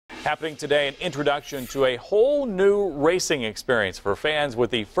Happening today, an introduction to a whole new racing experience for fans with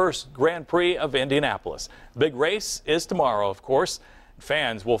the first Grand Prix of Indianapolis. The big race is tomorrow, of course.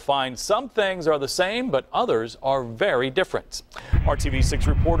 Fans will find some things are the same, but others are very different. RTV6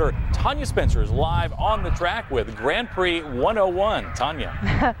 reporter Tanya Spencer is live on the track with Grand Prix 101.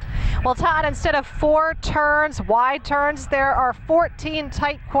 Tanya. Well, Todd, instead of 4 turns, wide turns, there are 14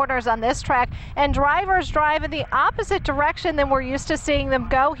 tight corners on this track, and drivers drive in the opposite direction than we're used to seeing them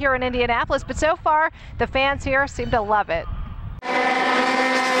go here in Indianapolis. But so far, the fans here seem to love it.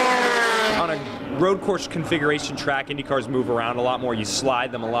 On a road course configuration track, Indy cars move around a lot more. You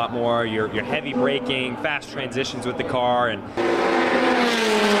slide them a lot more. You're heavy braking, fast transitions with the car, and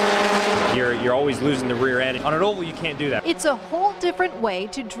you're always losing the rear end. On an oval, you can't do that. It's a whole different way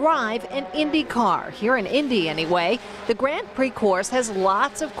to drive an Indy car. Here in Indy, anyway, the Grand Prix course has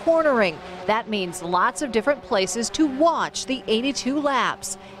lots of cornering. That means lots of different places to watch the 82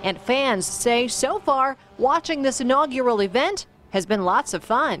 laps. And fans say so far, watching this inaugural event has been lots of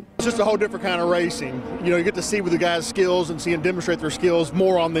fun. It's just a whole different kind of racing. You know, you get to see with the guys' skills and see them demonstrate their skills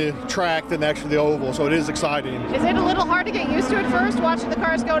more on the track than actually the oval, so it is exciting. Is it a little hard to get used to at first, watching the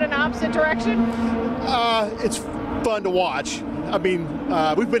cars go in an opposite direction? It's fun to watch. I mean,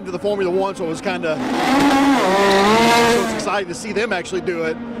 we've been to the Formula One, so it was kind of exciting to see them actually do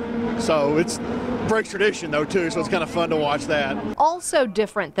it. So it's breaks tradition though too, so it's kind of fun to watch that. Also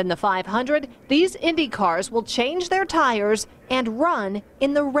different than the 500, these Indy cars will change their tires and run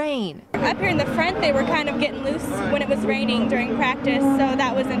in the rain. Up here in the front, they were kind of getting loose when it was raining during practice, so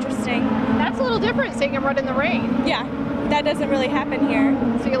that was interesting. That's a little different, seeing them run in the rain. Yeah, that doesn't really happen here.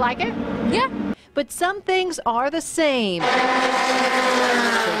 So you like it? Yeah. But some things are the same. The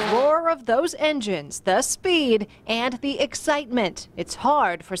roar of those engines, the speed, and the excitement. It's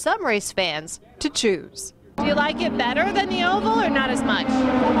hard for some race fans to choose. Do you like it better than the oval or not as much?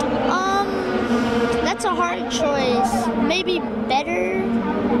 That's a hard choice. Maybe better.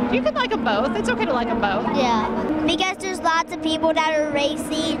 You could like them both. It's okay to like them both. Yeah. Because there's lots of people that are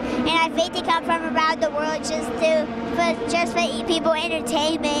racing, and I think they come from around the world just for people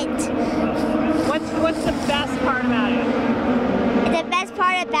entertainment. What's the best part about it? The best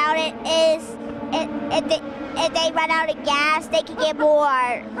part about it is if they run out of gas, they can get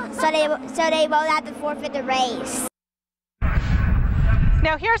more, so they won't have to forfeit the race.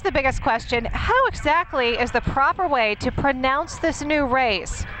 Now here's the biggest question. How exactly is the proper way to pronounce this new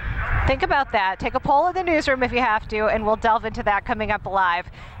race? Think about that. Take a poll in the newsroom if you have to, and we'll delve into that coming up live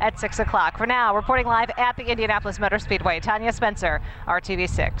at 6 o'clock. For now, reporting live at the Indianapolis Motor Speedway, Tanya Spencer,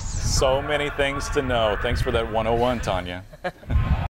 RTV6. So many things to know. Thanks for that 101, Tanya.